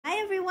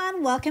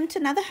and welcome to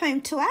another home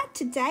tour.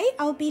 Today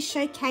I'll be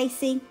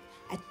showcasing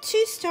a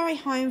two-story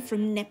home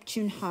from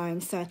Neptune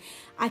Homes. So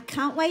I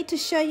can't wait to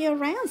show you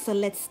around, so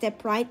let's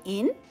step right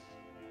in.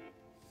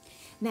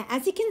 Now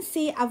as you can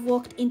see, I've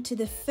walked into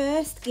the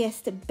first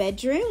guest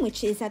bedroom,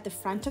 which is at the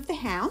front of the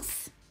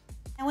house.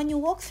 And when you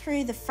walk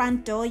through the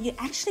front door, you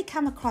actually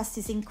come across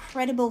this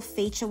incredible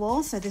feature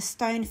wall, so the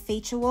stone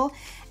feature wall,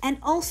 and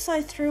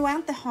also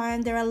throughout the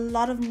home there are a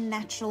lot of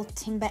natural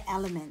timber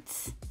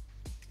elements.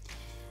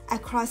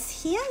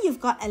 Across here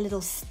you've got a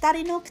little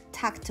study nook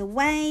tucked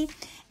away,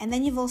 and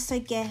then you've also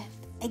got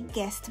a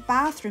guest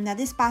bathroom. Now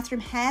this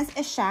bathroom has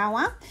a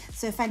shower,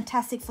 so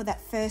fantastic for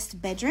that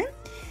first bedroom.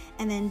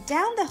 And then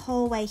down the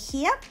hallway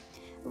here,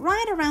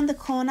 right around the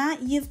corner,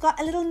 you've got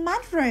a little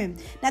mudroom.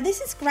 Now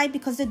this is great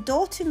because the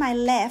door to my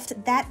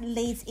left, that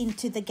leads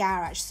into the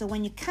garage. So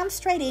when you come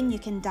straight in, you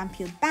can dump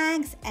your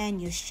bags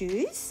and your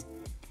shoes.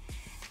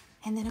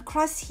 And then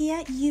across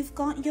here, you've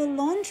got your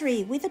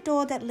laundry with a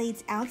door that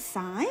leads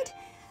outside.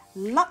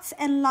 Lots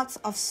and lots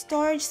of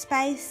storage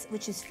space,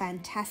 which is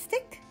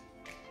fantastic.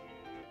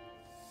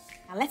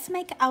 Now let's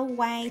make our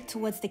way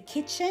towards the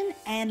kitchen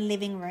and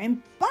living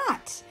room.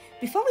 But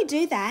before we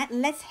do that,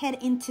 let's head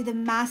into the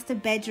master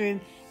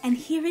bedroom, and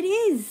here it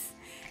is.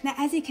 Now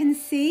as you can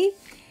see,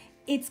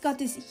 it's got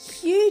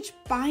this huge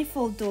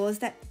bifold doors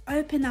that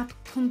open up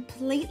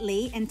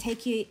completely and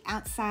take you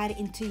outside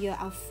into your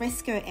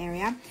alfresco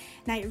area.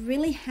 Now it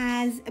really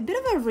has a bit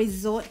of a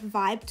resort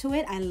vibe to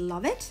it. I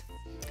love it.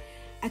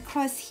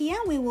 Across here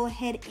we will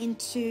head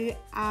into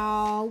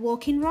our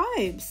walk-in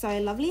robe.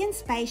 So lovely and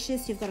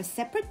spacious. You've got a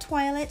separate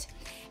toilet,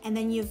 and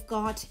then you've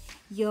got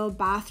your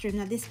bathroom.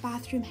 Now this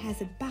bathroom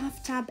has a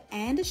bathtub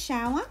and a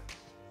shower.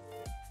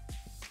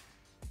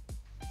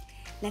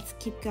 Let's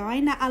keep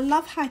going. Now I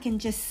love how I can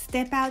just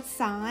step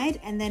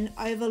outside and then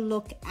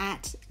overlook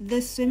at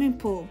the swimming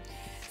pool.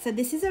 So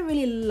this is a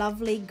really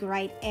lovely,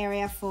 great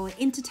area for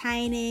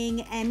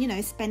entertaining and, you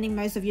know, spending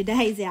most of your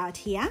days out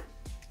here.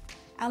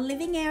 Our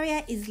living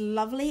area is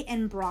lovely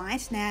and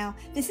bright. Now,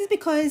 this is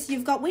because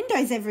you've got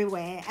windows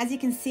everywhere. As you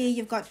can see,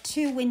 you've got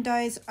two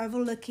windows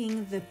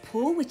overlooking the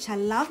pool, which I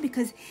love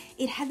because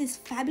it had this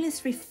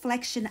fabulous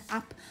reflection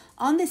up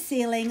on the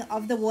ceiling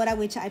of the water,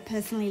 which I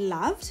personally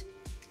loved.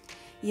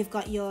 You've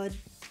got your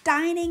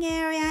dining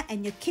area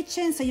and your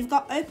kitchen. So you've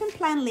got open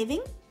plan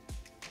living,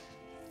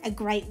 a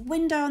great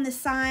window on the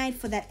side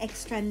for that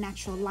extra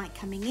natural light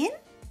coming in.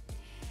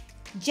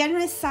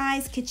 Generous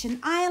size kitchen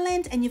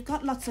island, and you've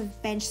got lots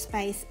of bench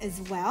space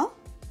as well.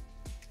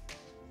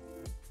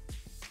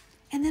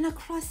 And then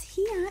across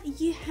here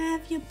you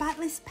have your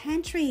butler's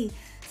pantry,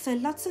 so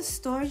lots of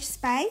storage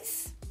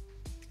space.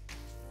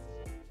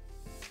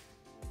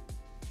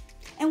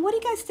 And what do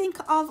you guys think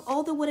of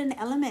all the wooden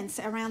elements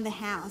around the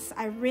house?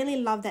 I really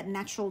love that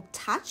natural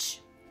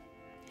touch.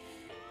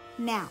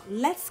 Now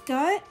let's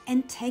go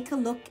and take a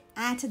look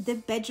at the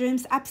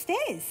bedrooms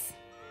upstairs.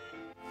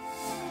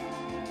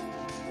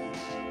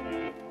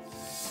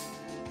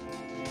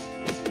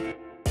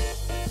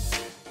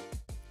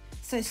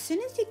 So as soon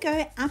as you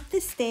go up the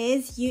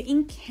stairs, you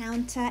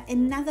encounter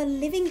another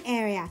living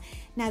area.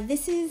 Now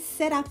this is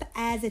set up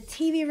as a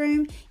TV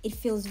room. It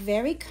feels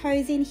very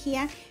cozy in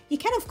here. You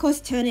can of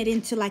course turn it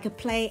into like a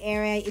play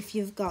area if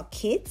you've got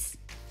kids.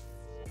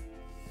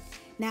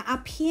 Now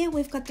up here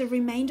we've got the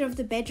remainder of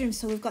the bedroom.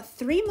 So we've got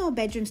 3 more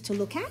bedrooms to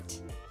look at.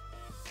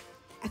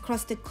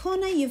 Across the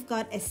corner you've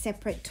got a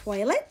separate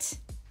toilet.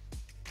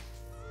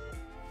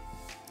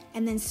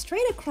 And then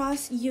straight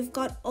across, you've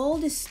got all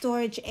the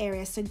storage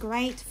area, so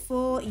great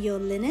for your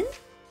linen.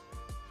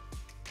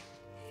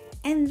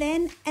 And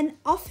then an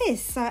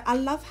office. So I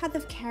love how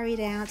they've carried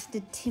out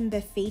the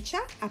timber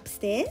feature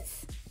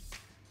upstairs.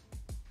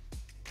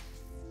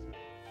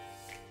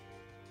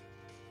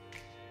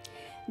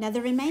 Now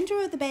the remainder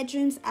of the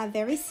bedrooms are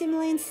very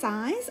similar in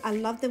size. I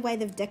love the way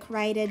they've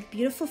decorated,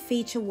 beautiful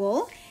feature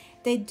wall.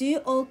 They do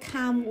all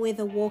come with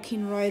a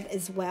walk-in robe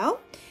as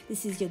well.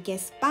 This is your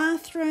guest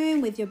bathroom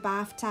with your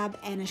bathtub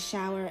and a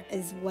shower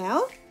as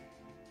well.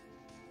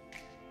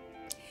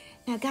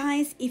 Now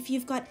guys, if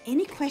you've got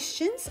any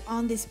questions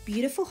on this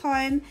beautiful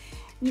home,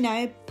 you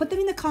know, put them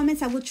in the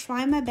comments. I will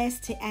try my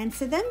best to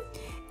answer them.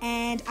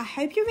 And I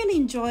hope you really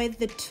enjoyed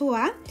the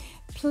tour.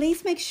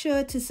 Please make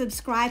sure to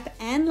subscribe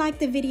and like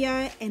the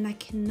video, and I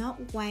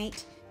cannot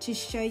wait to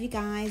show you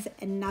guys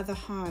another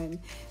home.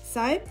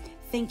 So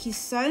thank you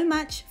so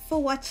much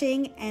for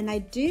watching, and I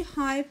do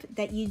hope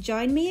that you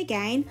join me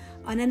again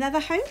on another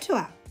home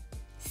tour.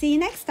 See you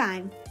next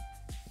time.